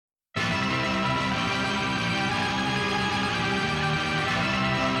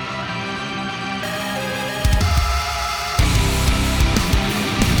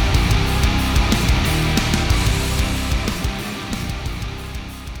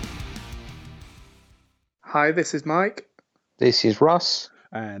Hi, this is Mike. This is Russ.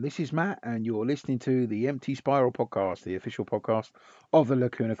 And this is Matt, and you're listening to the Empty Spiral podcast, the official podcast of the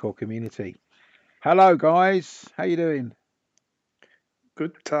Lacuna Core community. Hello, guys. How you doing?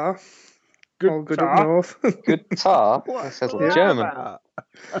 Good tar. Good All good tar? up north. Good tar. What? That sounds What like are you German. about?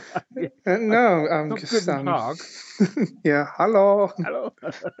 No, I'm Not just Guten Tag. Yeah, hello. Hello.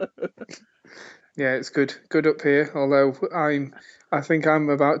 Yeah, it's good up here. Although I think I'm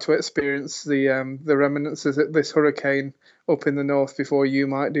about to experience the remnants of this hurricane up in the north before you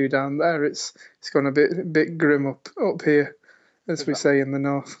might do down there. It's gone a bit grim up here, as we say in the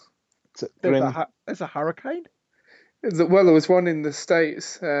north. There's a hurricane? Well, there was one in the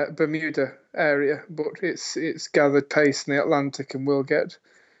States, Bermuda area, but it's gathered pace in the Atlantic and will get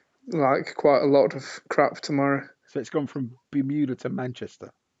like quite a lot of crap tomorrow. So it's gone from Bermuda to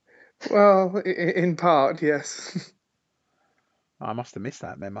Manchester. Well, in part, yes. I must have missed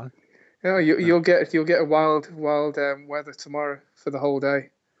that memo. Yeah, you'll get a wild weather tomorrow for the whole day,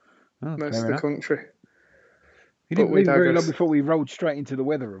 most of the country. You didn't leave very long before we rolled straight into the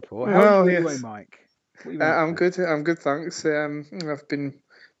weather report. How are you anyway, Mike? I'm good. I'm good, thanks. I've been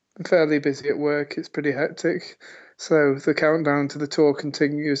fairly busy at work. It's pretty hectic. So the countdown to the tour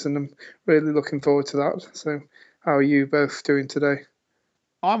continues, and I'm really looking forward to that. So, how are you both doing today?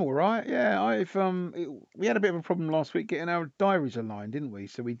 I'm all right. Yeah, we had a bit of a problem last week getting our diaries aligned, didn't we?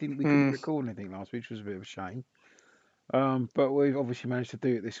 So we couldn't record anything last week, which was a bit of a shame. But we've obviously managed to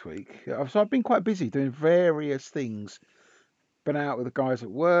do it this week. So I've been quite busy doing various things. Been out with the guys at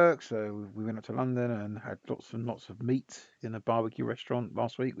work, so we went up to London and had lots and lots of meat in a barbecue restaurant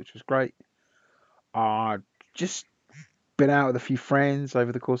last week, which was great. Just been out with a few friends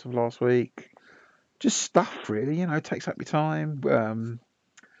over the course of last week. Just stuff, really, takes up your time.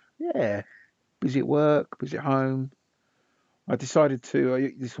 Yeah, busy at work, busy at home. I decided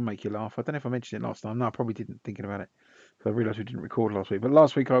to, this will make you laugh. I don't know if I mentioned it last time. No, I probably didn't, thinking about it. So I realised we didn't record last week. But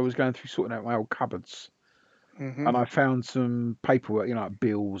last week I was going through sorting out my old cupboards. Mm-hmm. And I found some paperwork, like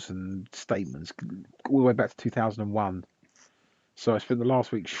bills and statements, all the way back to 2001. So I spent the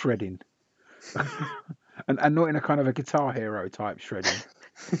last week shredding. and not in a kind of a Guitar Hero type shredding,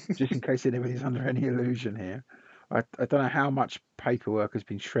 just in case anybody's under any illusion here. I don't know how much paperwork has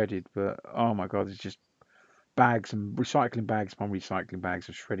been shredded, but oh my God, it's just bags and recycling bags. My recycling bags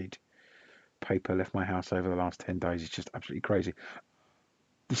of shredded paper left my house over the last 10 days. It's just absolutely crazy.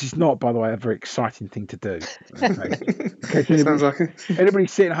 This is not, by the way, a very exciting thing to do. Okay. Sounds like it.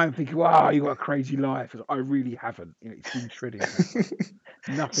 Anybody's sitting at home thinking, wow, you've got a crazy life. I really haven't. It's been shredding.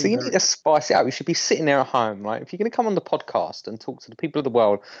 Nothing. So you need to spice it up. You should be sitting there at home, right? If you're going to come on the podcast and talk to the people of the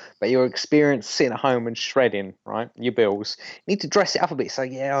world about your experience sitting at home and shredding, right, your bills, you need to dress it up a bit. So,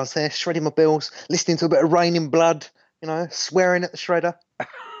 yeah, I was there shredding my bills, listening to a bit of Rain in Blood, swearing at the shredder.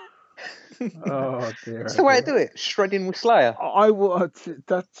 Oh dear! That's the way to do it. Shredding with Slayer.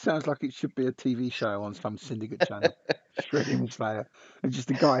 That sounds like it should be a TV show on some syndicate channel. Shredding with Slayer, and just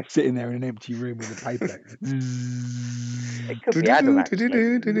a guy sitting there in an empty room with a paper. It could be Adam,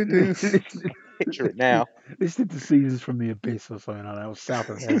 actually. Picture it now. Listening to Seasons from the Abyss or something like that, or South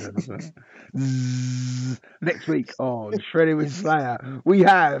of Heaven or something. Next week on Shredding with Slayer, we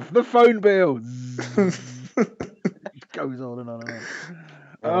have the phone bill. It goes on and on and on.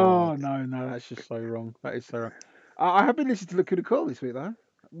 Oh no, that's just so wrong. That is so wrong. I have been listening to Lacuna Coil this week though.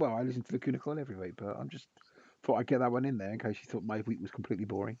 Well, I listen to Lacuna Coil every week, but I'm just thought I'd get that one in there in case you thought my week was completely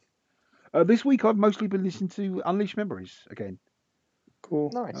boring. This week I've mostly been listening to Unleashed Memories again. Cool.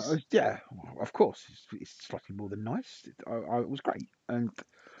 Nice. Yeah, of course. It's slightly more than nice. It was great, and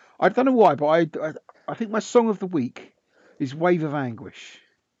I don't know why, but I think my song of the week is "Wave of Anguish"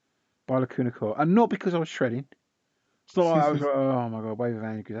 by Lacuna Coil, and not because I was shredding. It's not like I was like, oh my God, Wave of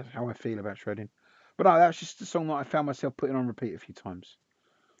Anguish. That's how I feel about shredding. But no, that's just a song that I found myself putting on repeat a few times.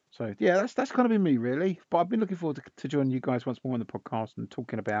 So yeah, that's kind of been me really. But I've been looking forward to joining you guys once more on the podcast and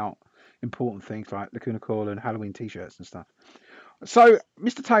talking about important things like Lacuna Coil and Halloween t-shirts and stuff. So,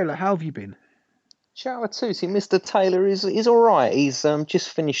 Mr. Taylor, how have you been? Ciao to see Mr. Taylor is all right. He's just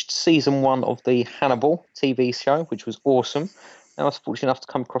finished season 1 of the Hannibal TV show, which was awesome. I was fortunate enough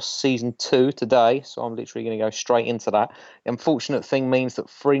to come across season 2 today, so I'm literally going to go straight into that. The unfortunate thing means that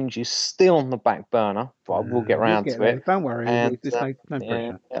Fringe is still on the back burner, but I will get around to it. Don't worry, and, there's no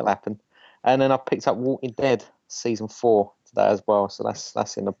pressure. It'll happen. And then I picked up Walking Dead season 4 today as well, so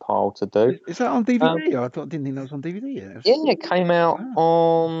that's in the pile to do. Is that on DVD? I didn't think that was on DVD yet. Yeah, it came out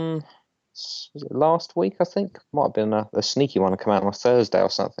on, was it last week, I think? Might have been a sneaky one to come out on a Thursday or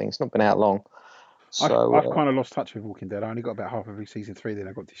something. It's not been out long. So I've kind of lost touch with Walking Dead. I only got about half of season 3, then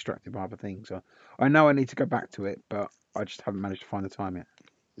I got distracted by other things. So I know I need to go back to it, but I just haven't managed to find the time yet.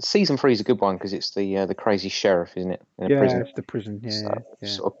 Season 3 is a good one because it's the crazy sheriff, isn't it? In a Yeah, prison. it's the prison. So Yeah.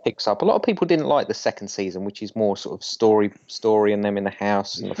 sort of picks up. A lot of people didn't like the second season, which is more sort of story and them in the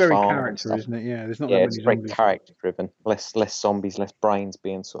house and It's the very farm and character, stuff. isn't it? Yeah, there's not Yeah, that it's many very zombies. character driven. Less zombies, less brains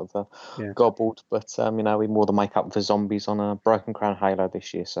being sort of Yeah. gobbled. But we more than make up for zombies on a Broken Crown Halo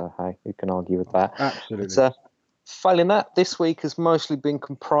this year. So hey, who can argue with that? Absolutely. But, failing that, this week has mostly been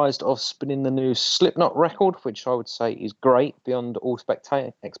comprised of spinning the new Slipknot record, which I would say is great beyond all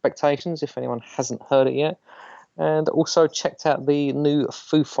expectations. If anyone hasn't heard it yet. And also checked out the new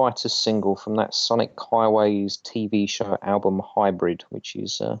Foo Fighters single from that Sonic Highways TV show album Hybrid, which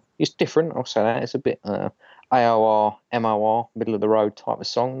is different. I'll say that it's a bit AOR, MOR, middle of the road type of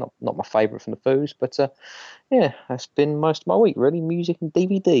song. Not my favourite from the Foos, but yeah, that's been most of my week really. Music and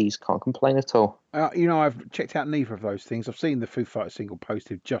DVDs, can't complain at all. I've checked out neither of those things. I've seen the Foo Fighters single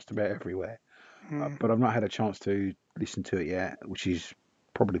posted just about everywhere, but I've not had a chance to listen to it yet, which is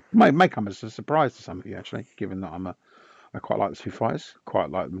probably may come as a surprise to some of you actually, given that I quite like the Foo Fighters, quite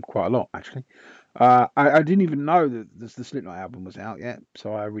like them quite a lot actually. I didn't even know that the Slipknot album was out yet,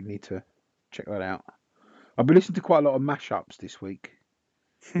 so I really need to check that out. I've been listening to quite a lot of mashups this week,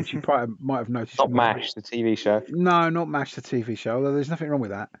 which you probably might have noticed. Not MASH, the TV show. No, not MASH, the TV show. Although there's nothing wrong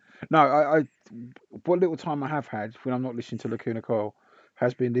with that. No, what little time I have had when I'm not listening to Lacuna Coil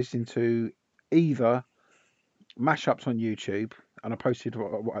has been listening to either mashups on YouTube, and I posted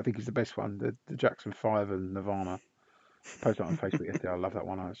what I think is the best one, the Jackson 5 and Nirvana. Posted it on Facebook yesterday. I love that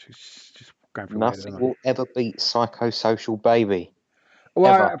one. I was just going through my head. Nothing will ever beat Psychosocial Baby.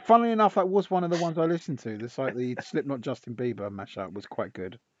 Well, funnily enough, that was one of the ones I listened to. The Slipknot Justin Bieber mashup was quite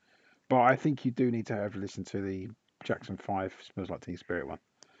good. But I think you do need to have listened to the Jackson 5 Smells Like Teen Spirit one.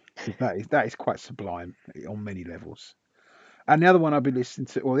 That is quite sublime on many levels. And the other one I've been listening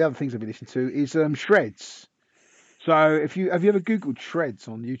to, or the other things I've been listening to, is Shreds. So have you ever Googled Shreds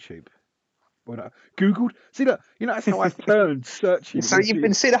on YouTube? Or no? Googled? See, look, that's how I've turned searching. So you've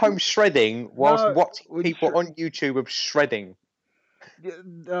been sitting at home shredding whilst watching people on YouTube of shredding.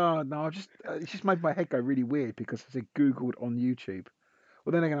 No, it just made my head go really weird because I said Googled on YouTube.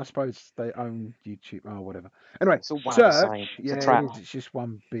 Well, then again, I suppose they own YouTube. Oh, whatever. Anyway, it's all one search. It's a trap. It's just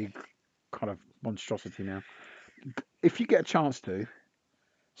one big kind of monstrosity now. If you get a chance to,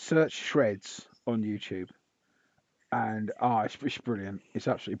 search Shreds on YouTube. And it's brilliant. It's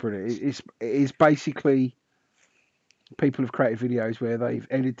absolutely brilliant. It is basically people have created videos where they've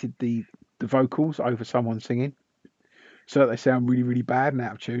edited the vocals over someone singing, so that they sound really, really bad and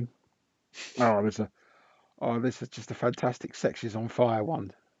out of tune. This is just a fantastic Sex is on Fire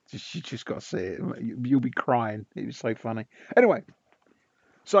one. You just got to see it. You'll be crying. It was so funny. Anyway,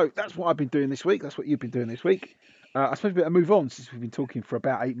 so that's what I've been doing this week. That's what you've been doing this week. I suppose we better move on since we've been talking for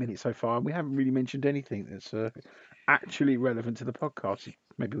about 8 minutes so far, and we haven't really mentioned anything that's actually relevant to the podcast,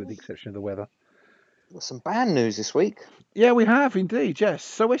 maybe with the exception of the weather. Got some band news this week. Yeah, we have indeed, yes.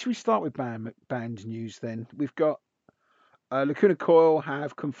 So where should we start with band news then? We've got Lacuna Coil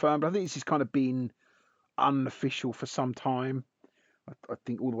have confirmed. I think this has kind of been unofficial for some time. I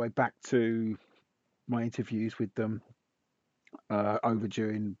think all the way back to my interviews with them over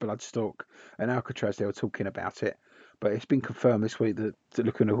during Bloodstock and Alcatraz, they were talking about it. But it's been confirmed this week that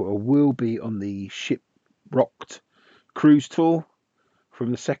Lacuna Coil will be on the Shiprocked cruise tour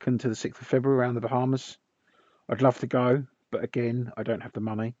from the 2nd to the 6th of February around the Bahamas. I'd love to go, but again, I don't have the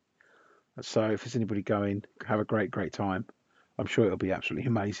money. So if there's anybody going, have a great time. I'm sure it'll be absolutely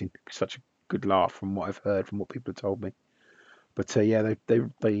amazing. Such a good laugh from what I've heard, from what people have told me. But yeah,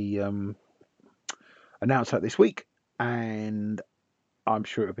 they announced that this week, and I'm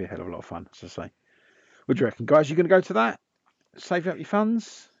sure it'll be a hell of a lot of fun, as I say. What do you reckon, guys? You going to go to that? Save up your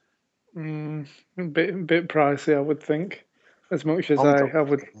funds? A bit pricey, I would think. As much as I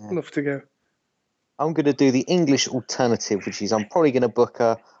would love to go. I'm going to do the English alternative, which is I'm probably going to book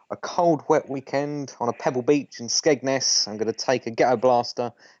a cold, wet weekend on a pebble beach in Skegness. I'm going to take a ghetto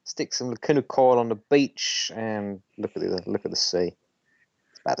blaster, stick some Lacuna Coil on the beach, and look at the sea.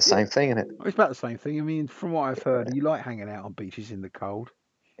 It's about the same thing, isn't it? It's about the same thing. I mean, from what I've heard, you like hanging out on beaches in the cold.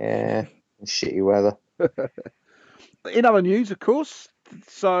 Yeah, shitty weather. In other news, of course,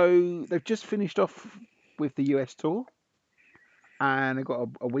 so they've just finished off with the US tour, and they've got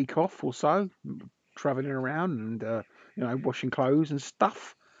a week off or so, travelling around and washing clothes and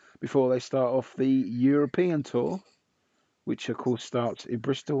stuff before they start off the European tour, which of course starts in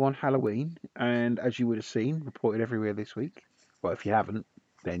Bristol on Halloween. And as you would have seen, reported everywhere this week. Well, if you haven't,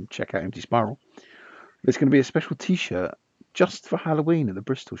 then check out Empty Spiral. There's going to be a special T-shirt just for Halloween at the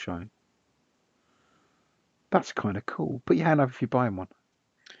Bristol show. That's kind of cool. Put your hand up if you're buying one.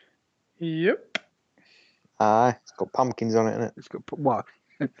 Yep. It's got pumpkins on it, isn't it? It's got what?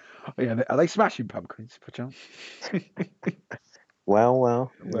 Yeah, are they smashing pumpkins, perchance?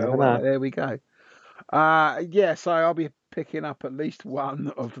 Well, you never Well, know. there we go. Yeah, so I'll be picking up at least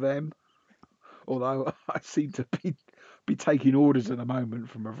one of them, although I seem to be taking orders at the moment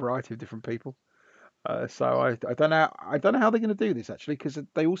from a variety of different people. So I don't know how they're going to do this actually, because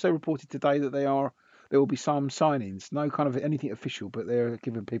they also reported today that there will be some signings, no kind of anything official, but they're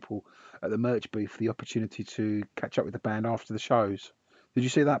giving people at the merch booth the opportunity to catch up with the band after the shows. Did you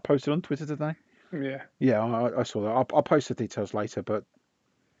see that posted on Twitter today? Yeah. Yeah, I saw that. I'll post the details later, but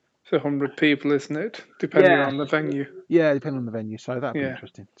It's 100 people, isn't it? Depending on the venue. yeah, depending on the venue. So that'll be Yeah.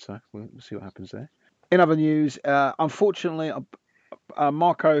 interesting. So we'll see what happens there. In other news, unfortunately,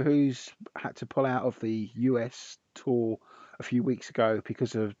 Marco, who's had to pull out of the US tour a few weeks ago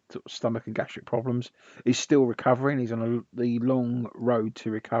because of stomach and gastric problems, is still recovering. He's on the long road to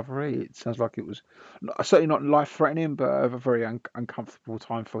recovery. It sounds like it was certainly not life-threatening, but a very uncomfortable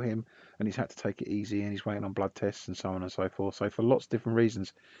time for him, and he's had to take it easy, and he's waiting on blood tests and so on and so forth. So for lots of different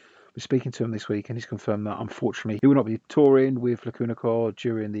reasons, we're speaking to him this week, and he's confirmed that unfortunately he will not be touring with Lacuna Coil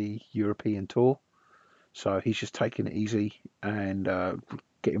during the European tour. So he's just taking it easy and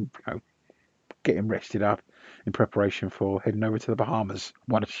getting rested up in preparation for heading over to the Bahamas.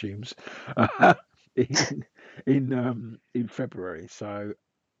 One assumes in February. So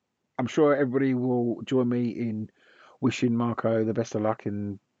I'm sure everybody will join me in wishing Marco the best of luck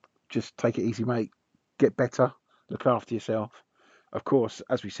and just take it easy, mate. Get better. Look after yourself. Of course,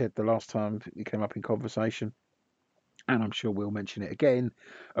 as we said the last time we came up in conversation, and I'm sure we'll mention it again.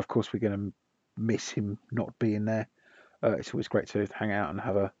 Of course, we're going to miss him not being there. It's always great to hang out and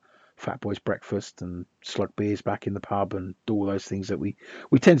have a Fat Boys breakfast and slug beers back in the pub and do all those things that we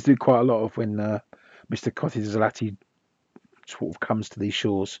tend to do quite a lot of when Mr. Cotti Zalati sort of comes to these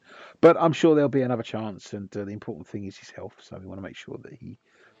shores. But I'm sure there'll be another chance, and the important thing is his health. So we want to make sure that he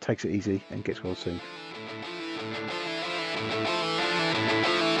takes it easy and gets well soon.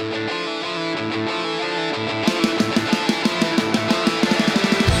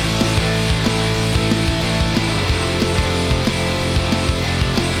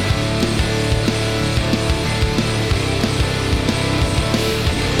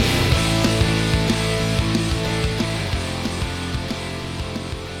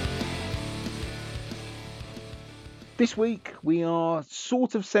 This week we are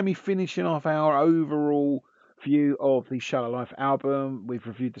sort of semi-finishing off our overall view of the Shallow Life album. We've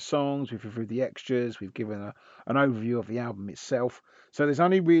reviewed the songs, we've reviewed the extras, we've given an overview of the album itself. So there's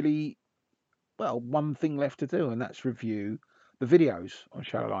only really, one thing left to do, and that's review the videos on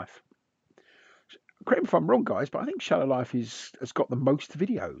Shallow Life. Correct me if I'm wrong, guys, but I think Shallow Life has got the most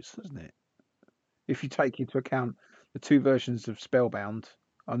videos, hasn't it? If you take into account the two versions of Spellbound,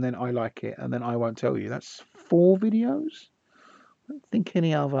 and then I Like It, and then I Won't Tell You. That's 4 videos. I don't think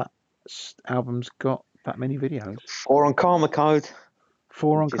any other album's got that many videos. 4 on Karma Code.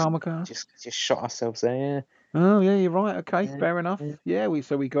 4 on Karma Code. Just shot ourselves there. Yeah. Oh yeah, you're right. Okay, fair enough. Yeah, we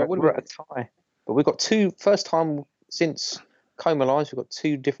got. We're at a tie, but we've got two. First time since Coma Lines, we've got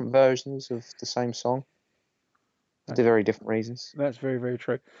 2 different versions of the same song. For very different reasons. That's very, very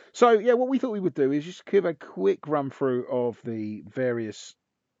true. So yeah, what we thought we would do is just give a quick run through of the various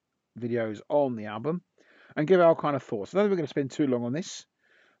videos on the album and give our kind of thoughts. I don't think we're going to spend too long on this,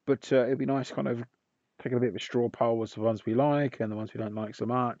 but it'd be nice kind of taking a bit of a straw poll as the ones we like and the ones we don't like so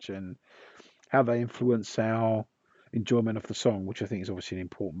much, and how they influence our enjoyment of the song, which I think is obviously an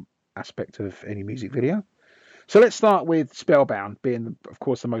important aspect of any music video. So let's start with Spellbound, being, of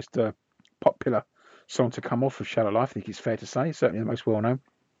course, the most popular song to come off of Shallow Life. I think it's fair to say, certainly the most well-known.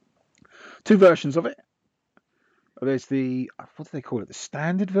 2 versions of it. There's the, what do they call it? The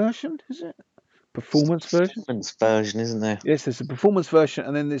standard version, is it? Performance version? Performance version, isn't there? Yes, there's a performance version,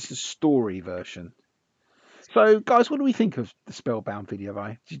 and then there's the story version. So, guys, what do we think of the Spellbound video?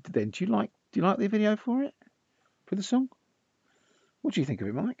 Do you like the video for it, for the song? What do you think of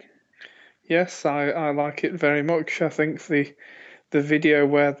it, Mike? Yes, I like it very much. I think the video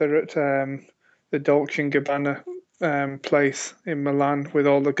where they're at the Dolce & Gabbana place in Milan with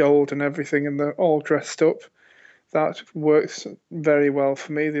all the gold and everything, and they're all dressed up, that works very well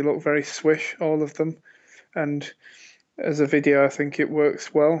for me. They look very swish, all of them, and as a video, I think it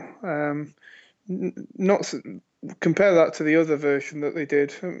works well. Not compare that to the other version that they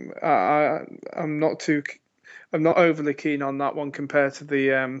did. I'm not overly keen on that one compared to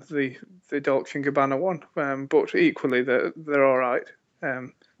the Dolce & Gabbana one, but equally they're all right.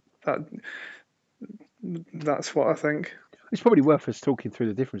 That's what I think. It's probably worth us talking through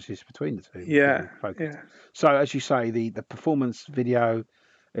the differences between the two. Yeah. So, as you say, the performance video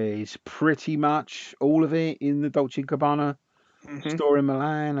is pretty much all of it in the Dolce & Gabbana Story in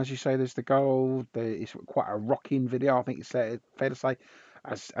Milan, as you say, there's the gold. It's quite a rocking video. I think it's fair to say,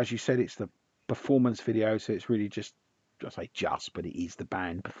 as you said, it's the performance video, so it's really just, I say just, but it is the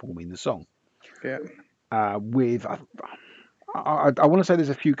band performing the song. Yeah. With I want to say there's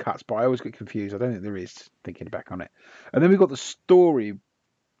a few cuts, but I always get confused. I don't think there is, thinking back on it. And then we've got the story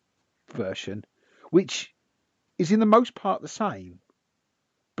version, which is in the most part the same,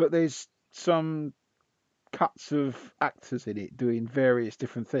 but there's some cuts of actors in it doing various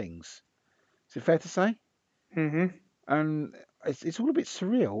different things. Is it fair to say? Mm-hmm. And it's all a bit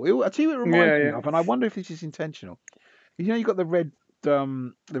surreal. I tell you what it reminds me of, and I wonder if this is intentional. You know, you got the red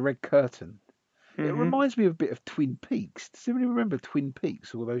curtain. It reminds me of a bit of Twin Peaks. Does anybody remember Twin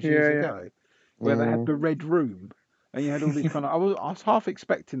Peaks all those years ago, where they had the red room and you had all these kind of. I was half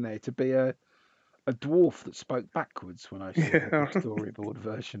expecting there to be a dwarf that spoke backwards when I saw the storyboard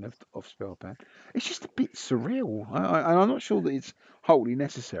version of Spellbound. It's just a bit surreal, and I'm not sure that it's wholly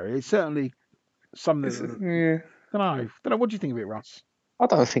necessary. It's certainly something. Don't know. What do you think of it, Russ? I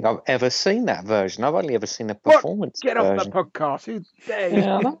don't think I've ever seen that version. I've only ever seen the performance version. Get off the podcast! Who dare you?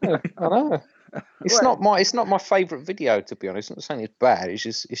 Yeah, I know. It's not my favourite video, to be honest. I'm not saying it's bad. It's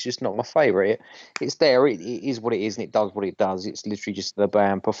just not my favourite. It's there. It is what it is, and it does what it does. It's literally just the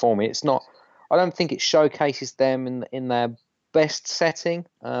band performing. It's not. I don't think it showcases them in their best setting.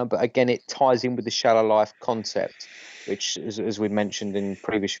 But again, it ties in with the Shallow Life concept, which, as we mentioned in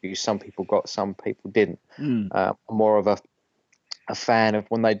previous reviews, some people got, some people didn't. I'm more of a fan of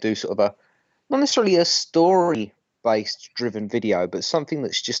when they do sort of not necessarily a story-based driven video, but something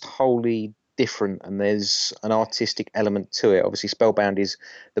that's just wholly different, and there's an artistic element to it. Obviously, Spellbound is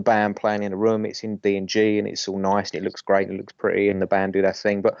the band playing in a room. It's in D&G, and it's all nice, and it looks great, and it looks pretty, and the band do their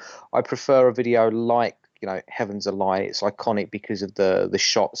thing. But I prefer a video like, Heaven's a Lie. It's iconic because of the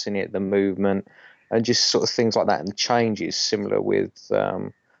shots in it, the movement, and just sort of things like that, and the changes. Similar with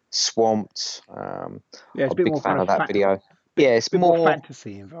Swamped. I'm a big fan of that video. It's a bit more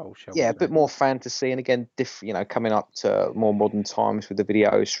fantasy involved. A bit more fantasy, and again, coming up to more modern times with the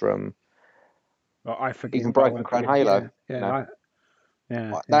videos from I Forgive even Broken Crown Halo.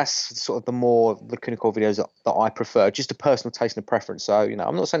 That's sort of the more clinical videos that I prefer. Just a personal taste and a preference. So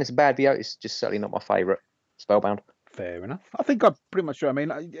I'm not saying it's a bad video. It's just certainly not my favourite. Spellbound. Fair enough. I think I'm pretty much sure. I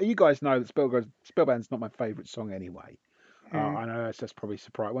mean, you guys know that Spellbound's not my favourite song anyway. I know that's probably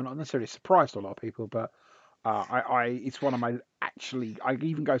surprised. Well, not necessarily surprised a lot of people, but. It's one of my, I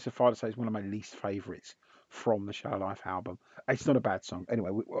even go so far to say it's one of my least favourites from the Shallow Life album. It's not a bad song.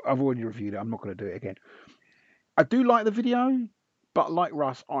 Anyway, I've already reviewed it. I'm not going to do it again. I do like the video, but like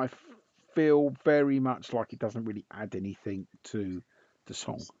Russ, I feel very much like it doesn't really add anything to the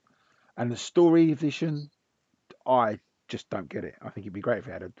song. And the story edition, I just don't get it. I think it'd be great if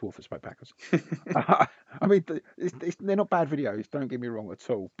it had a dwarf that spoke backwards. I mean, they're not bad videos, don't get me wrong at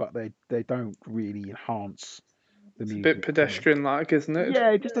all, but they don't really enhance the music. It's a bit pedestrian-like, isn't it?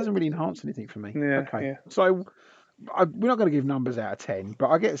 Yeah, it just doesn't really enhance anything for me. Yeah, okay. Yeah. So we're not going to give numbers out of 10, but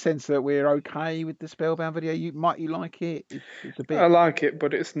I get a sense that we're okay with the Spellbound video. You like it? It's a bit. I like it,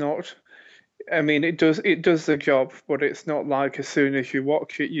 but it's not. I mean, it does the job, but it's not like as soon as you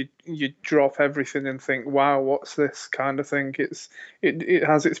watch it, you drop everything and think, "Wow, what's this?" kind of thing. It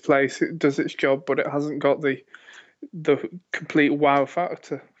has its place, it does its job, but it hasn't got the complete wow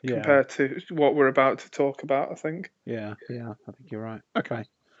factor compared to what we're about to talk about, I think. Yeah, I think you're right. Okay,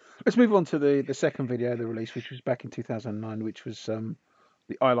 let's move on to the second video they released, which was back in 2009, which was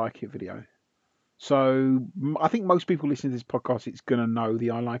the I Like It video. So I think most people listening to this podcast, it's going to know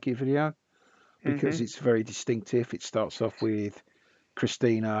the I Like It video. Because it's very distinctive. It starts off with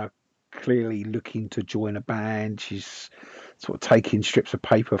Christina clearly looking to join a band. She's sort of taking strips of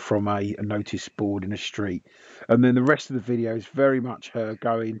paper from a notice board in a street. And then the rest of the video is very much her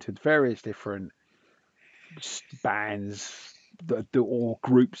going to various different bands that do all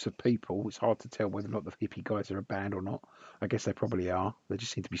groups of people. It's hard to tell whether or not the hippie guys are a band or not. I guess they probably are. They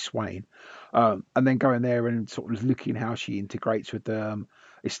just seem to be swaying. And then going there and sort of looking how she integrates with them,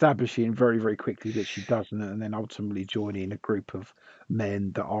 establishing very, very quickly that she doesn't, and then ultimately joining a group of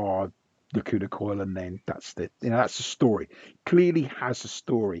men that are Lacuna Coil, and then that's the story. Clearly has a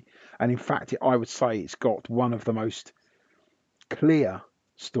story. And in fact, I would say it's got one of the most clear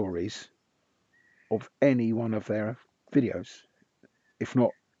stories of any one of their videos, if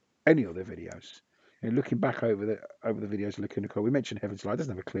not any of their videos. And looking back over the videos of Lacuna Coil, we mentioned Heaven's Light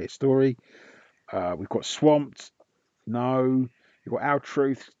doesn't have a clear story. We've got Swamped, no. You've got Our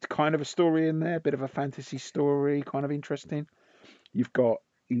Truth, kind of a story in there, a bit of a fantasy story, kind of interesting. You've got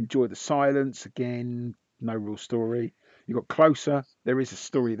Enjoy the Silence, again, no real story. You've got Closer, there is a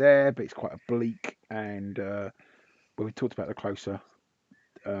story there, but it's quite oblique and But we talked about the Closer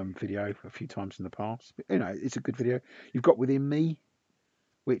video a few times in the past. But, it's a good video. You've got Within Me,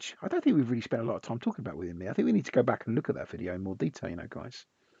 which I don't think we've really spent a lot of time talking about Within Me. I think we need to go back and look at that video in more detail, guys,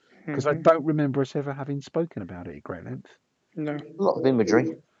 because I don't remember us ever having spoken about it at great length. No. A lot of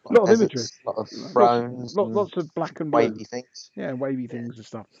imagery. A lot of imagery. A lot of thrones. Lots of black and blue. Wavy things. Yeah, wavy things and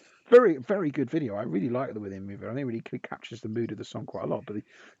stuff. Very, very good video. I really like the Within Me video. I think it really captures the mood of the song quite a lot, but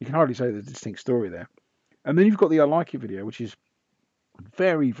you can hardly say there's a distinct story there. And then you've got the I Like It video, which is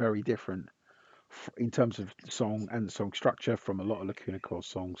very, very different in terms of the song and the song structure from a lot of Lacuna Coil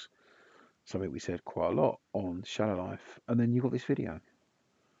songs. Something we said quite a lot on Shallow Life. And then you've got this video,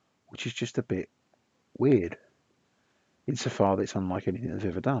 which is just a bit weird, insofar that it's unlike anything they've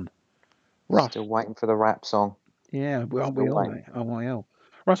ever done. Russ. Still waiting for the rap song. Yeah, aren't we all, mate? OIL.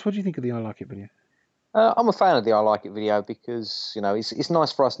 Russ, what do you think of the I Like It video? I'm a fan of the I Like It video because, it's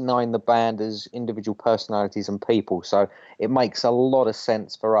nice for us knowing the band as individual personalities and people. So it makes a lot of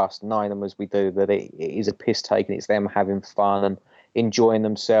sense for us, knowing them as we do, that it is a piss take and it's them having fun and enjoying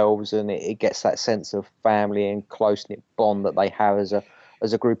themselves, and it gets that sense of family and close-knit bond that they have as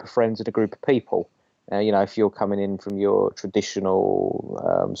a group of friends and a group of people. If you're coming in from your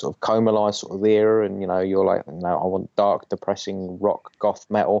traditional sort of Coma Life sort of era, and you're like, I want dark, depressing rock, goth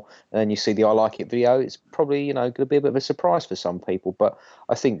metal, and then you see the I Like It video, it's probably going to be a bit of a surprise for some people. But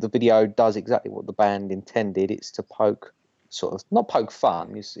I think the video does exactly what the band intended. It's to poke, sort of not poke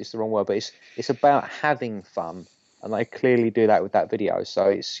fun, it's the wrong word, but it's about having fun, and they clearly do that with that video. So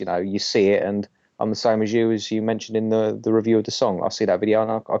it's you see it, and I'm the same as you mentioned in the review of the song. I see that video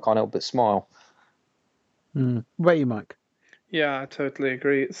and I can't help but smile. What about you, Mike? Yeah, I totally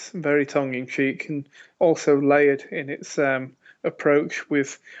agree. It's very tongue-in-cheek and also layered in its approach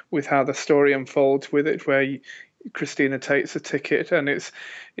with how the story unfolds with it, where Christina takes a ticket, and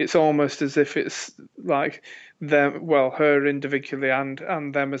it's almost as if it's like them, her individually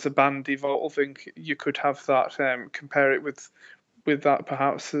and them as a band evolving. You could have that compare it with that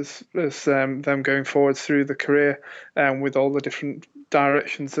perhaps as them going forward through the career, with all the different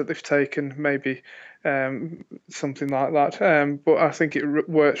directions that they've taken, maybe something like that. But I think it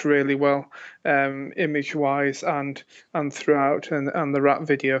works really well, image-wise and throughout, and the rap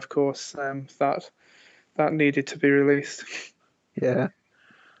video, of course, that needed to be released. Yeah.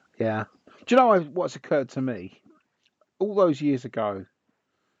 Do you know what's occurred to me? All those years ago,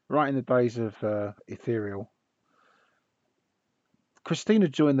 right in the days of Ethereal, Christina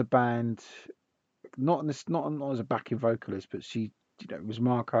joined the band not as a backing vocalist, but she, it was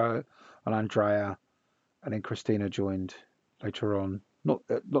Marco and Andrea, and then Christina joined later on. Not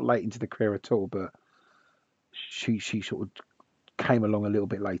late into the career at all, but she sort of came along a little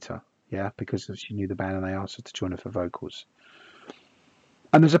bit later, because she knew the band and they asked her to join her for vocals.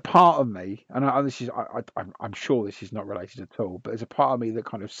 And there's a part of me, and I'm sure this is not related at all, but there's a part of me that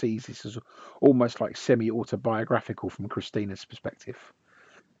kind of sees this as almost like semi-autobiographical from Christina's perspective,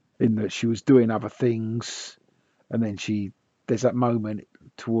 in that she was doing other things, and then there's that moment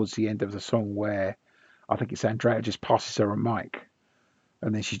towards the end of the song where I think it's Andrea just passes her a mic,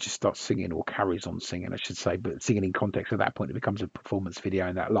 and then she just starts singing, or carries on singing, I should say, but singing in context. At that point, it becomes a performance video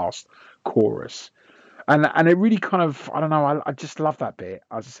in that last chorus. And it really kind of, I don't know, I just love that bit,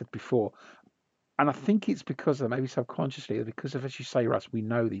 as I said before. And I think it's because of, maybe subconsciously, because of, as you say, Russ, we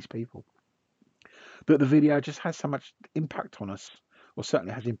know these people, that the video just has so much impact on us, or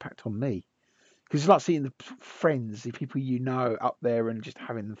certainly has impact on me. Because it's like seeing the friends, the people you know, up there and just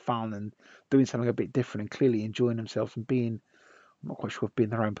having fun and doing something a bit different and clearly enjoying themselves and being, I'm not quite sure if being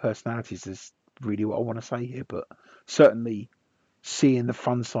their own personalities is really what I want to say here, but certainly seeing the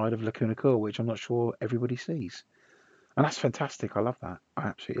fun side of Lacuna Coil, which I'm not sure everybody sees. And that's fantastic. I love that. I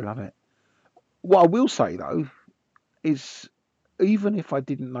absolutely love it. What I will say, though, is even if I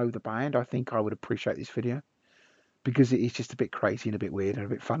didn't know the band, I think I would appreciate this video, because it is just a bit crazy and a bit weird and a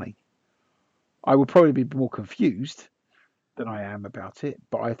bit funny. I would probably be more confused than I am about it,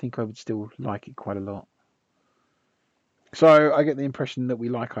 but I think I would still like it quite a lot. So I get the impression that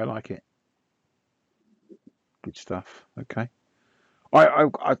I like it. Good stuff. Okay.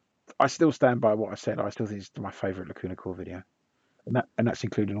 I still stand by what I said. I still think it's my favourite Lacuna Coil video, and that's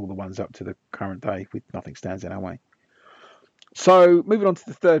including all the ones up to the current day with Nothing Stands in Our Way. So moving on to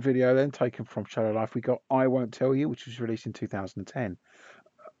the third video, then, taken from Shallow Life, we got I Won't Tell You, which was released in 2010,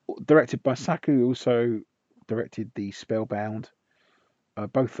 directed by Saku, who also directed the Spellbound,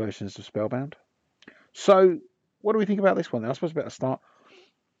 both versions of Spellbound. So what do we think about this one then? I suppose better start.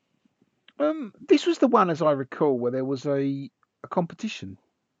 This was the one, as I recall, where there was a competition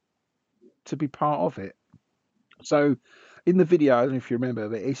to be part of it. So in the video, I don't know if you remember,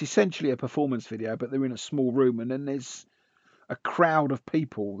 but it's essentially a performance video, but they're in a small room, and then there's a crowd of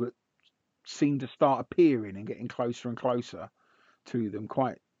people that seem to start appearing and getting closer and closer to them,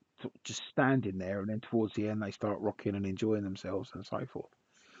 quite just standing there, and then towards the end they start rocking and enjoying themselves and so forth.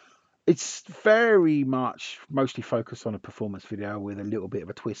 It's very much mostly focused on a performance video with a little bit of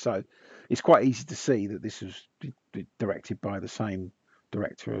a twist, so it's quite easy to see that this was directed by the same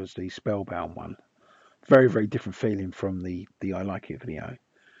director as the Spellbound one. Very, very different feeling from the I Like It video.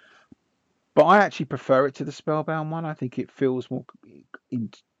 But I actually prefer it to the Spellbound one. I think it feels more in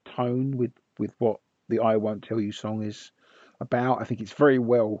tone with what the I Won't Tell You song is about. I think it's very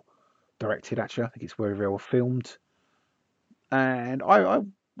well directed, actually. I think it's very, very well filmed. And I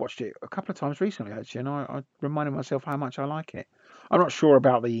watched it a couple of times recently, actually, and I reminded myself how much I like it. I'm not sure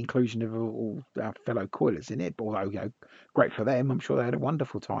about the inclusion of all our fellow coilers in it, but although, great for them, I'm sure they had a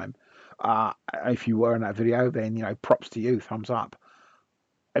wonderful time. If you were in that video, then, props to you, thumbs up.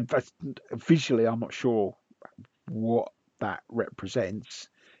 Visually, I'm not sure what that represents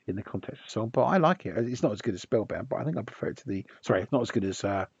in the context of the song, but I like it. It's not as good as Spellbound, but I think I prefer it to the... Sorry, not as good as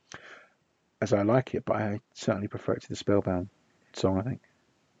I Like It, but I certainly prefer it to the Spellbound song, I think.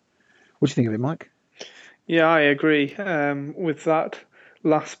 What do you think of it, Mike? Yeah, I agree with that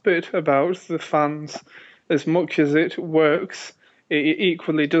last bit about the fans. As much as it works, it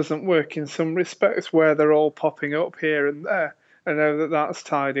equally doesn't work in some respects where they're all popping up here and there. I know that that's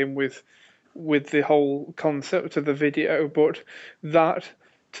tied in with the whole concept of the video, but that,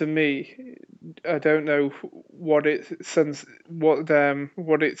 to me, I don't know what it's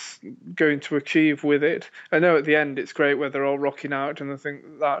going to achieve with it. I know at the end it's great where they're all rocking out, and I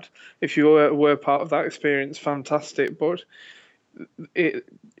think that if you were part of that experience, fantastic. But it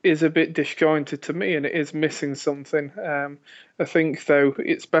is a bit disjointed to me, and it is missing something. I think though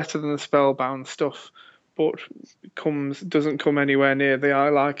it's better than the Spellbound stuff, but doesn't come anywhere near the I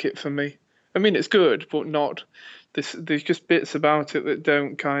Like It for me. I mean, it's good, but not this. There's just bits about it that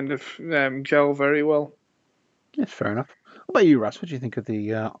don't kind of gel very well. Yes, fair enough. What about you, Russ? What do you think of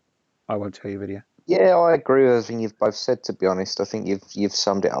the I Won't Tell You video? Yeah, I agree with everything you've both said. To be honest, I think you've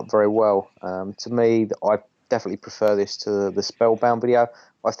summed it up very well. To me, I definitely prefer this to the Spellbound video.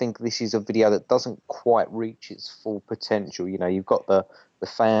 I think this is a video that doesn't quite reach its full potential. You've got the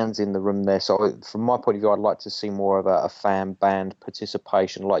fans in the room there. So from my point of view, I'd like to see more of a fan band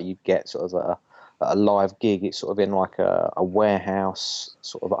participation, like you'd get sort of a live gig. It's sort of in like a warehouse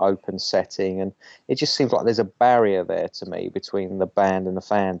sort of open setting, and it just seems like there's a barrier there to me between the band and the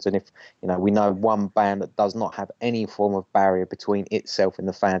fans. And if we know one band that does not have any form of barrier between itself and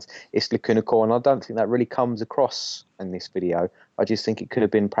the fans, it's Lacuna Coil, and I don't think that really comes across in this video. I just think it could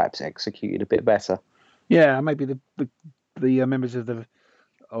have been perhaps executed a bit better. Yeah, maybe the members of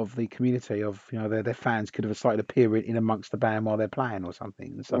the community of their fans could have started appearing in amongst the band while they're playing or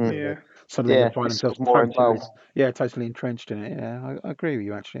something, and suddenly they find themselves totally entrenched in it. Yeah, I agree with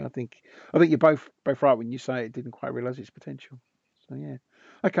you actually. I think you're both right when you say it didn't quite realise its potential. So yeah,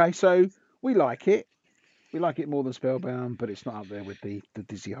 okay. So we like it. We like it more than Spellbound, but it's not up there with the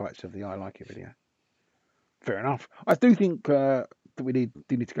dizzy heights of the I Like It video. Fair enough. I do think that we need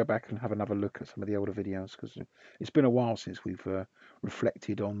to go back and have another look at some of the older videos, because it's been a while since we've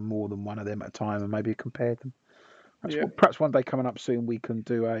reflected on more than one of them at a time and maybe compared them. Perhaps one day coming up soon we can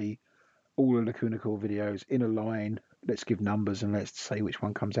do all the Lacuna Coil videos in a line. Let's give numbers and let's say which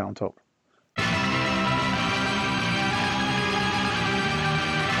one comes out on top.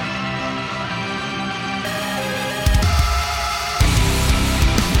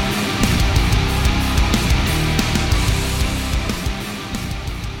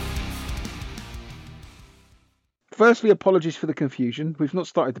 Firstly, apologies for the confusion. We've not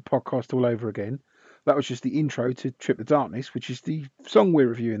started the podcast all over again. That was just the intro to Trip the Darkness, which is the song we're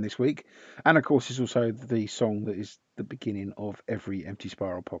reviewing this week. And of course, it's also the song that is the beginning of every Empty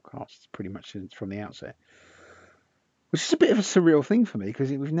Spiral podcast, pretty much from the outset. Which is a bit of a surreal thing for me,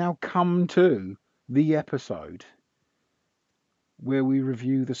 because we've now come to the episode where we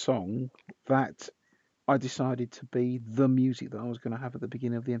review the song that I decided to be the music that I was going to have at the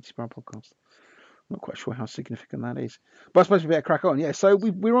beginning of the Empty Spiral podcast. Not quite sure how significant that is, but I suppose we better crack on. Yeah, so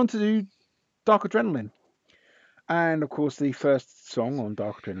we're on to do Dark Adrenaline, and of course the first song on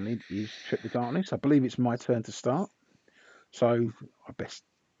Dark Adrenaline is Trip the Darkness. I believe it's my turn to start, so I best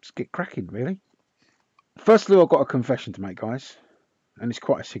get cracking really. Firstly, I've got a confession to make, guys, and it's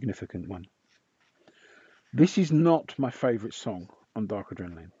quite a significant one. This is not my favourite song on Dark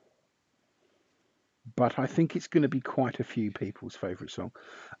Adrenaline, but I think it's going to be quite a few people's favourite song.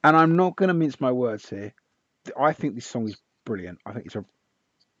 And I'm not going to mince my words here. I think this song is brilliant. I think it's a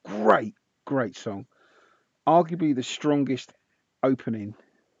great, great song. arguably the strongest opening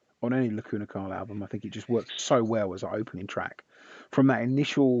on any Lacuna Coil album. I think it just works so well as an opening track. From that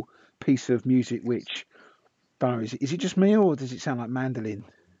initial piece of music, which, don't know, is it just me or does it sound like mandolin?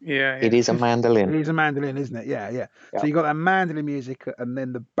 Yeah, It is a It mandolin. is a mandolin, isn't it? Yeah, yeah. Yeah. So you got that mandolin music, and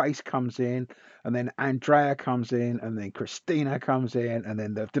then the bass comes in, and then Andrea comes in, and then Christina comes in, and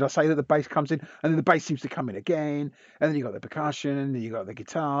then did I say that the bass comes in? And then the bass seems to come in again, and then you got the percussion, and then you got the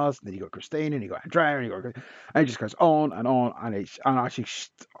guitars, and then you got Christina, and you got Andrea, and it just goes on, and I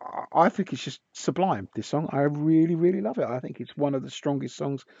think it's just sublime. This song, I really, really love it. I think it's one of the strongest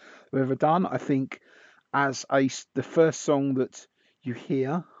songs we've ever done. I think the first song that you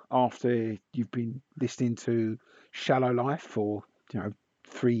hear after you've been listening to Shallow Life for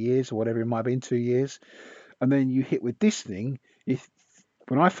 3 years or whatever it might have been, 2 years, and then you hit with this thing.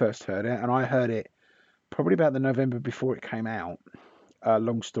 When I first heard it, and I heard it probably about the November before it came out.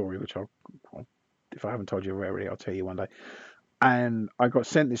 Long story, which if I haven't told you already, I'll tell you one day. And I got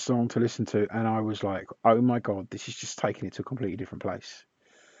sent this song to listen to, and I was like, "Oh my god, this is just taking it to a completely different place."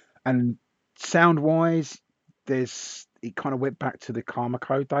 And sound wise, it kind of went back to the Karma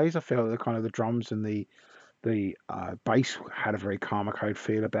Code days. I felt the kind of the drums and the bass had a very Karma Code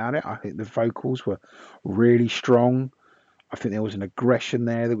feel about it. I think the vocals were really strong. I think there was an aggression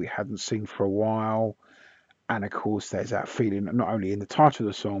there that we hadn't seen for a while. And of course, there's that feeling not only in the title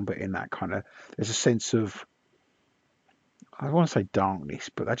of the song, but in that kind of, there's a sense of, I want to say darkness,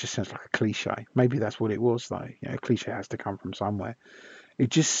 but that just sounds like a cliche. Maybe that's what it was, though. A cliche has to come from somewhere. It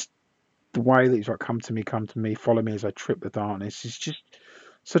just, the way that it's like, come to me, follow me as I trip the darkness, is just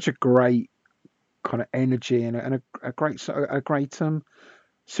such a great kind of energy and a great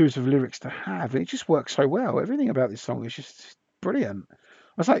series of lyrics to have. It just works so well. Everything about this song is just brilliant.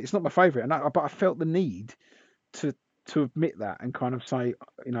 I say it's not my favourite, but I felt the need to admit that and kind of say,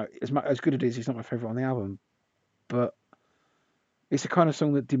 as good as it is, it's not my favourite on the album, but it's the kind of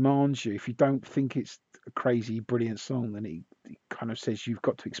song that demands you. If you don't think it's a crazy, brilliant song, then it kind of says you've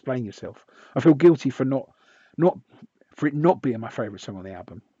got to explain yourself. I feel guilty for for it not being my favourite song on the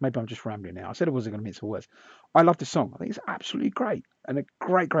album. Maybe I'm just rambling now. I said I wasn't going to mince words. I love this song. I think it's absolutely great. And a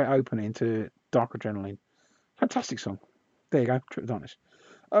great, great opening to Dark Adrenaline. Fantastic song. There you go. Trip the Darkness.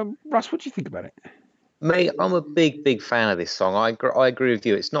 Russ, what do you think about it? Me, I'm a big fan of this song. I agree with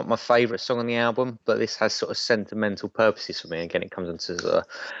you. It's not my favourite song on the album, but this has sort of sentimental purposes for me. Again, it comes into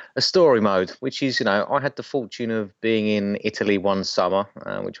a story mode, which is, I had the fortune of being in Italy one summer,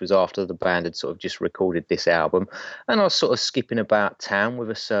 which was after the band had sort of just recorded this album. And I was sort of skipping about town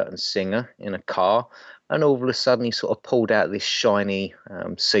with a certain singer in a car. And all of a sudden, he sort of pulled out this shiny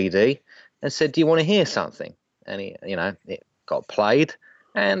CD and said, "Do you want to hear something?" And it got played.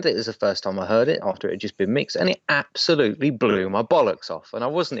 And it was the first time I heard it after it had just been mixed, and it absolutely blew my bollocks off. And I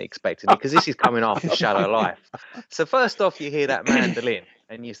wasn't expecting it because this is coming after Shallow Life. So first off, you hear that mandolin,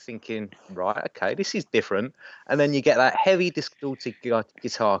 and you're thinking, right, okay, this is different. And then you get that heavy distorted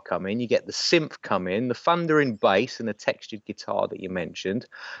guitar come in, you get the synth come in, the thundering bass and the textured guitar that you mentioned.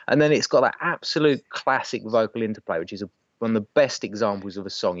 And then it's got that absolute classic vocal interplay, which is one of the best examples of a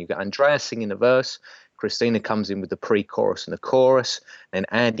song. You've got Andrea singing the verse, Christina comes in with the pre-chorus and the chorus, and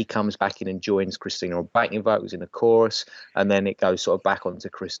Andy comes back in and joins Christina on backing vocals in the chorus, and then it goes sort of back onto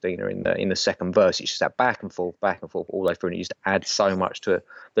Christina in the second verse. It's just that back and forth all the way through, and it just adds so much to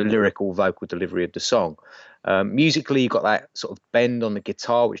the lyrical vocal delivery of the song. Musically, you've got that sort of bend on the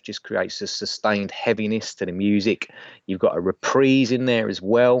guitar, which just creates a sustained heaviness to the music. You've got a reprise in there as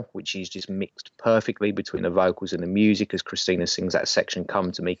well, which is just mixed perfectly between the vocals and the music as Christina sings that section,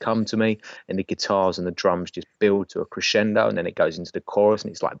 come to me, and the guitars and the drums just build to a crescendo, and then it goes into the chorus,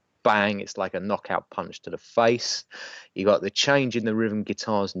 and it's like bang, it's like a knockout punch to the face. You got the change in the rhythm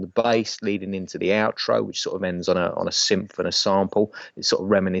guitars and the bass leading into the outro, which sort of ends on a synth and a sample. It's sort of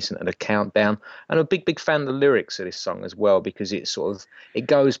reminiscent of the countdown. And I'm a big fan of the lyrics of this song as well, because it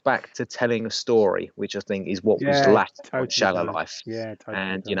goes back to telling a story, which I think is what was lacking on Shallow Life. Yeah, totally.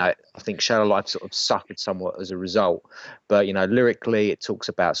 And I think Shallow Life sort of suffered somewhat as a result. But lyrically, it talks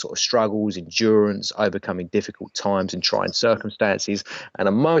about sort of struggles, endurance, overcoming difficult times and trying circumstances. And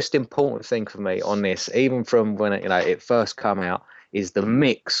the most important thing for me on this, even from when it first come out, is the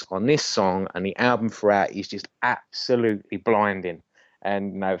mix on this song, and the album throughout is just absolutely blinding.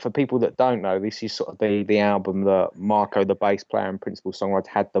 And for people that don't know, this is sort of the album that Marco, the bass player and principal songwriter,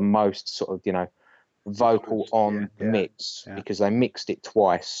 had the most sort of vocal on the mix, because they mixed it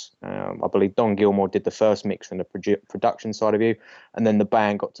twice. I believe Don Gilmore did the first mix from the production side of view, and then the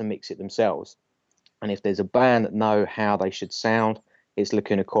band got to mix it themselves. And if there's a band that know how they should sound, it's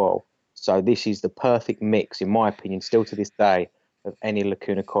Lacuna Coil. So this is the perfect mix, in my opinion, still to this day, of any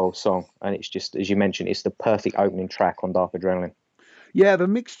Lacuna Coil song, and it's just, as you mentioned, it's the perfect opening track on Dark Adrenaline. Yeah, the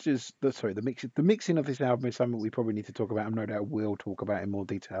mixing of this album is something we probably need to talk about, and no doubt we'll talk about in more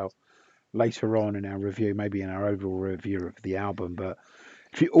detail later on in our review, maybe in our overall review of the album. But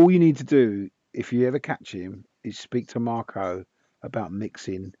all you need to do, if you ever catch him, is speak to Marco about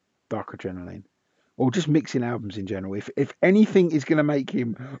mixing Dark Adrenaline, or just mixing albums in general. If anything is going to make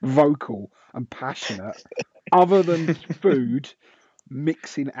him vocal and passionate, other than food,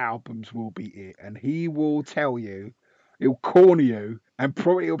 mixing albums will be it, and he will tell you, he'll corner you, and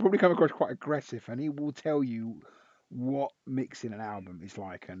he'll probably come across quite aggressive, and he will tell you what mixing an album is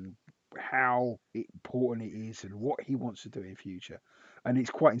like and how important it is and what he wants to do in future, and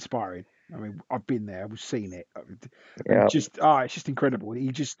it's quite inspiring. I mean, I've been there, I've seen it, and Yeah. it's just incredible.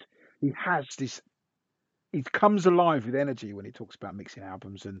 He has this. He comes alive with energy when he talks about mixing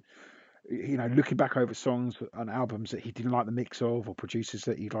albums, and looking back over songs and albums that he didn't like the mix of, or producers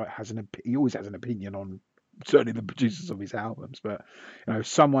that he he always has an opinion on, certainly the producers of his albums. But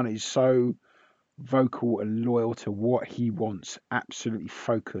someone is so vocal and loyal to what he wants, absolutely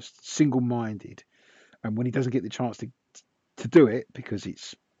focused, single-minded, and when he doesn't get the chance to do it because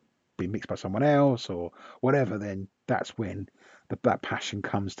it's been mixed by someone else or whatever, then that's when that passion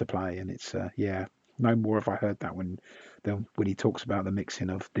comes to play. And it's no more have I heard that when he talks about the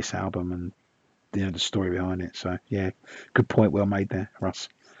mixing of this album and the story behind it. So yeah, good point, well made there, Russ.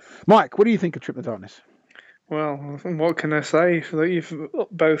 Mike, what do you think of Trip the Darkness? Well, what can I say that you've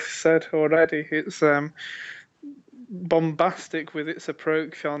both said already? It's bombastic with its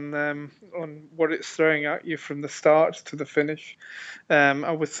approach on what it's throwing at you from the start to the finish.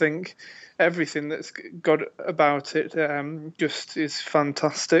 I would think everything that's got about it just is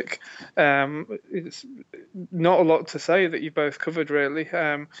fantastic. It's not a lot to say that you both covered really.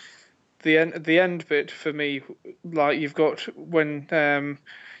 The end bit for me, like you've got when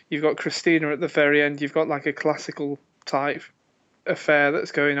you've got Christina at the very end, you've got like a classical type affair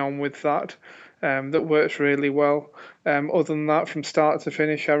that's going on with that. That works really well. Other than that, from start to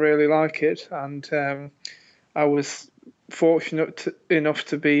finish, I really like it, and I was fortunate enough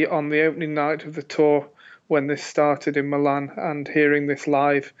to be on the opening night of the tour when this started in Milan, and hearing this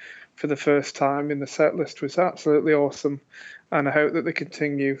live for the first time in the set list was absolutely awesome. And I hope that they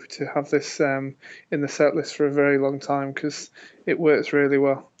continue to have this in the set list for a very long time because it works really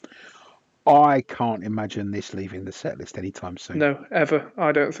well. I can't imagine this leaving the set list anytime soon. No, ever.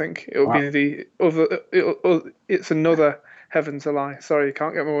 I don't think it'll be the other. It's another Heaven's a Lie. Sorry, I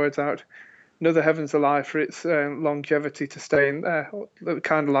can't get my words out. Another Heaven's a Lie for its longevity to stay in there.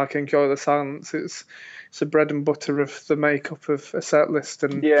 Kind of like Enjoy the Silence. It's the bread and butter of the makeup of a set list.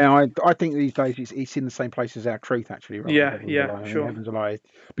 And yeah, I think these days it's in the same place as Our Truth actually. Right? Yeah, sure. Heaven's a Lie,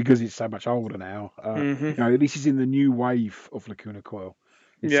 because it's so much older now. This is in the new wave of Lacuna Coil.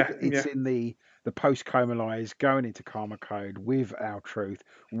 It's in the post-Coma Lies, going into Karma Code, with Our Truth,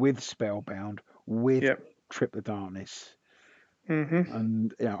 with Spellbound, with Trip the Darkness.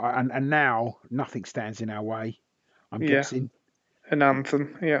 And and now Nothing Stands in Our Way, I'm guessing. An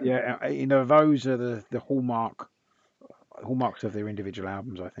anthem. Yeah, those are the hallmarks of their individual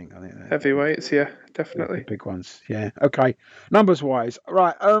albums, I think. Heavyweights, definitely. The big ones. Yeah. Okay. Numbers wise.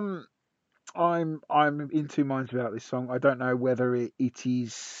 Right. I'm in two minds about this song. I don't know whether it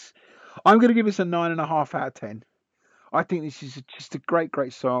is. I'm going to give this a 9.5 out of 10. I think this is just a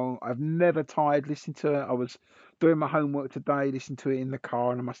great song. I've never tired listening to it. I was doing my homework today, listening to it in the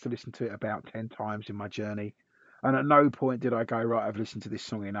car, and I must have listened to it about 10 times in my journey. And at no point did I go, right, I've listened to this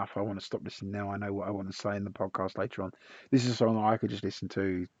song enough, I want to stop listening now. I know what I want to say in the podcast later on. This is a song that I could just listen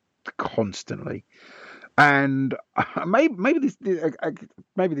to constantly. And maybe this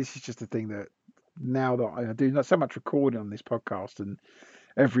is just a thing that now that I do not so much recording on this podcast, and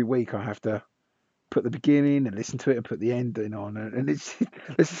every week I have to put the beginning and listen to it and put the ending on, and there's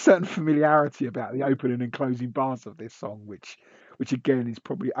a certain familiarity about the opening and closing bars of this song, which again is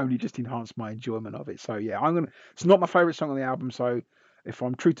probably only just enhanced my enjoyment of it. So yeah, it's not my favorite song on the album, so if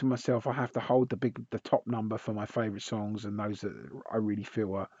I'm true to myself, I have to hold the top number for my favorite songs, and those that I really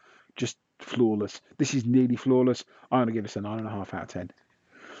feel are just flawless. This is nearly flawless. I'm going to give this a 9.5 out of 10.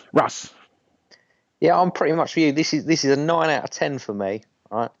 Russ. Yeah, I'm pretty much with you. This is a 9 out of 10 for me,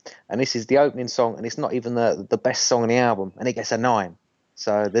 right? And this is the opening song, and it's not even the best song on the album, and it gets a 9.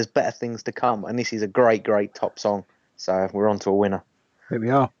 So there's better things to come, and this is a great top song. So we're on to a winner. There we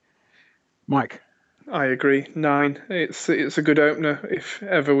are. Mike. I agree. 9. It's a good opener if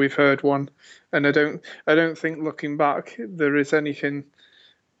ever we've heard one, and I don't think looking back there is anything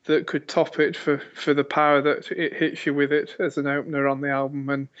that could top it for the power that it hits you with it as an opener on the album.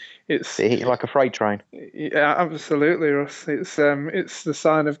 And it's It hit you like a freight train. yeah, absolutely, Russ. It's the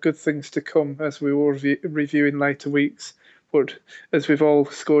sign of good things to come, as we will review in later weeks. But as we've all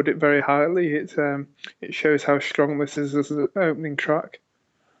scored it very highly, it shows how strong this is as an opening track.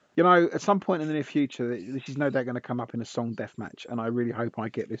 You know, at some point in the near future, this is no doubt going to come up in a song death match, and I really hope I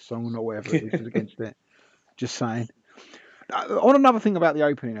get this song or whatever it is against it. Just saying. On another thing about the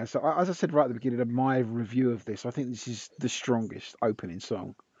opening, so as I said right at the beginning of my review of this, I think this is the strongest opening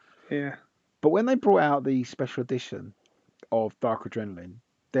song. Yeah. But when they brought out the special edition of Dark Adrenaline,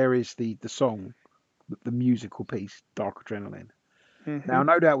 there is the song, the musical piece, Dark Adrenaline. Mm-hmm. Now,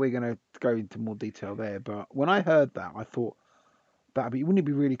 no doubt we're going to go into more detail there, but when I heard that, I thought wouldn't it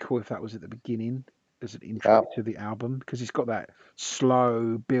be really cool if that was at the beginning as an intro to the album, because it's got that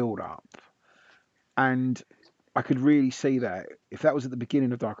slow build up, and I could really see that if that was at the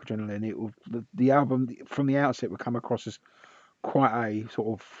beginning of Dark Adrenaline, it would the album from the outset would come across as quite a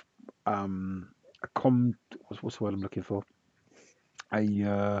sort of what's the word I'm looking for?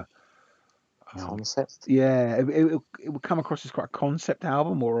 Concept. Yeah, it would come across as quite a concept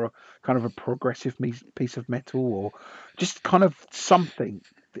album or a kind of a progressive piece of metal, or just kind of something.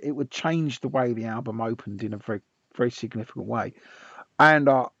 It would change the way the album opened in a very, very significant way. And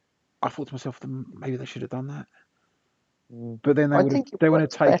I thought to myself, maybe they should have done that. But then they would have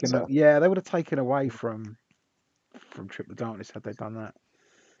taken away from Trip the Darkness had they done that.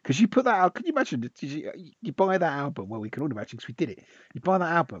 Because you put that out, can you imagine? You buy that album? Well, we can all imagine because we did it. You buy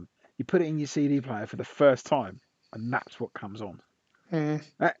that album, you put it in your CD player for the first time, and that's what comes on. Mm.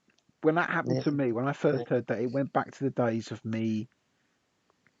 When that happened to me, when I first heard that, it went back to the days of me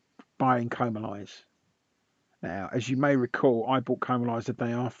buying Coma Lies. Now, as you may recall, I bought Coma Lies the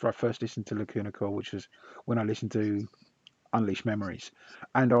day after I first listened to Lacuna Coil, which was when I listened to Unleashed Memories.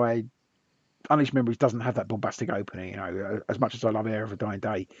 And Unleashed Memories doesn't have that bombastic opening. You know, as much as I love Air of a Dying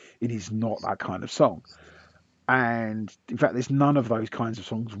Day, it is not that kind of song. And in fact, there's none of those kinds of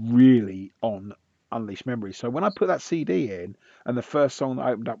songs really on Unleashed Memories. So when I put that CD in, and the first song that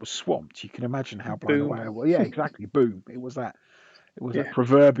opened up was Swamped, you can imagine how blown away I was. Yeah, exactly. Boom. It was that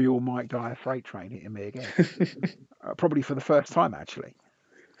proverbial Mike Dyer freight train hitting me again. Probably for the first time, actually.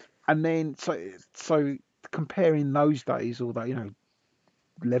 And then, so comparing those days, although,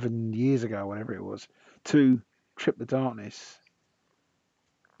 11 years ago, whatever it was, to Trip the Darkness,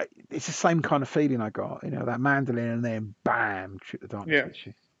 it's the same kind of feeling I got, that mandolin and then bam, Trip the Darkness.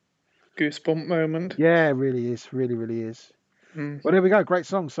 Yeah. Goosebump moment. Yeah, it really is. Really, really is. Mm. Well, there we go. Great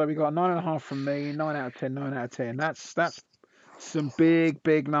song. So we got a 9.5 from me, 9 out of 10, 9 out of 10. That's some big,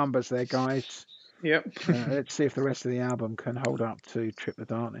 big numbers there, guys. Yep. Let's see if the rest of the album can hold up to Trip the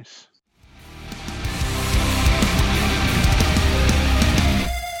Darkness.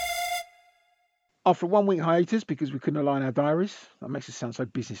 After a 1 week hiatus, because we couldn't align our diaries, that makes us sound so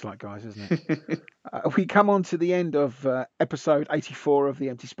business-like, guys, doesn't it? We come on to the end of episode 84 of the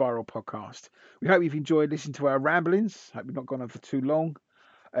Empty Spiral podcast. We hope you've enjoyed listening to our ramblings. Hope we've not gone on for too long.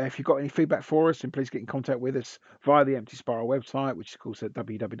 If you've got any feedback for us, then please get in contact with us via the Empty Spiral website, which is called at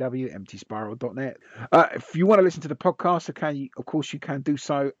www.emptyspiral.net. If you want to listen to the podcast, of course you can do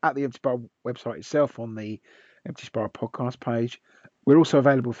so at the Empty Spiral website itself on the Empty Spiral podcast page. We're also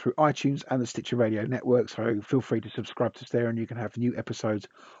available through iTunes and the Stitcher Radio network, so feel free to subscribe to us there, and you can have new episodes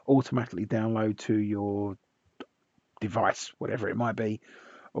automatically download to your device, whatever it might be,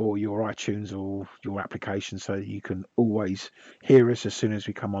 or your iTunes or your application, so that you can always hear us as soon as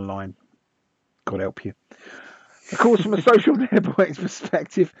we come online. God help you. Of course, from a social networks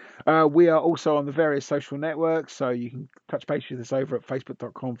perspective, we are also on the various social networks, so you can touch base with us over at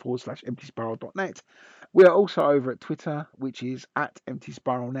facebook.com/emptyspiral.net. We are also over at Twitter, which is at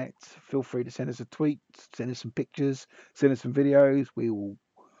EmptySpiralNet. Feel free to send us a tweet, send us some pictures, send us some videos. We will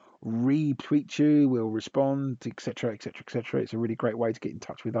retweet you, we'll respond, etc., etc., etc. It's a really great way to get in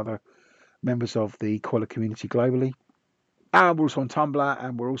touch with other members of the Coiler community globally. And we're also on Tumblr,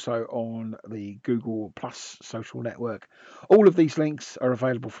 and we're also on the Google Plus social network. All of these links are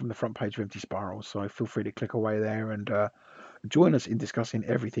available from the front page of Empty Spiral, so feel free to click away there and join us in discussing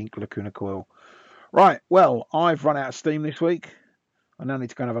everything Lacuna Coil. Right, well, I've run out of steam this week. I now need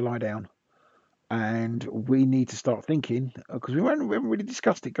to go and have a lie down. And we need to start thinking, because we haven't really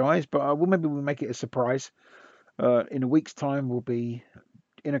discussed it, guys, but maybe we'll make it a surprise. In a week's time, we'll be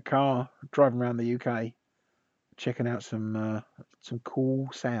in a car driving around the UK, checking out some cool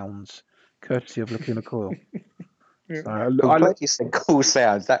sounds, courtesy of Lacuna Coil. Yeah. So, I'm glad you said cool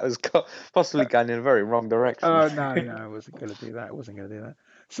sounds. That was possibly going in a very wrong direction. Oh, no, I wasn't going to do that.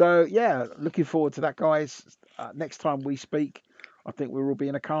 So, yeah, looking forward to that, guys. Next time we speak, I think we'll all be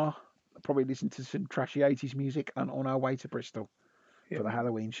in a car, probably listening to some trashy 80s music and on our way to Bristol for the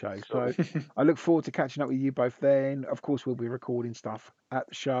Halloween show. So I look forward to catching up with you both then. Of course, we'll be recording stuff at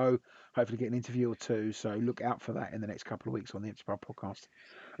the show, hopefully get an interview or two. So look out for that in the next couple of weeks on the Empty Bar podcast.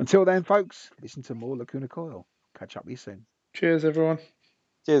 Until then, folks, listen to more Lacuna Coil. Catch up with you soon. Cheers, everyone.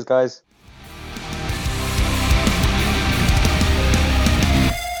 Cheers, guys.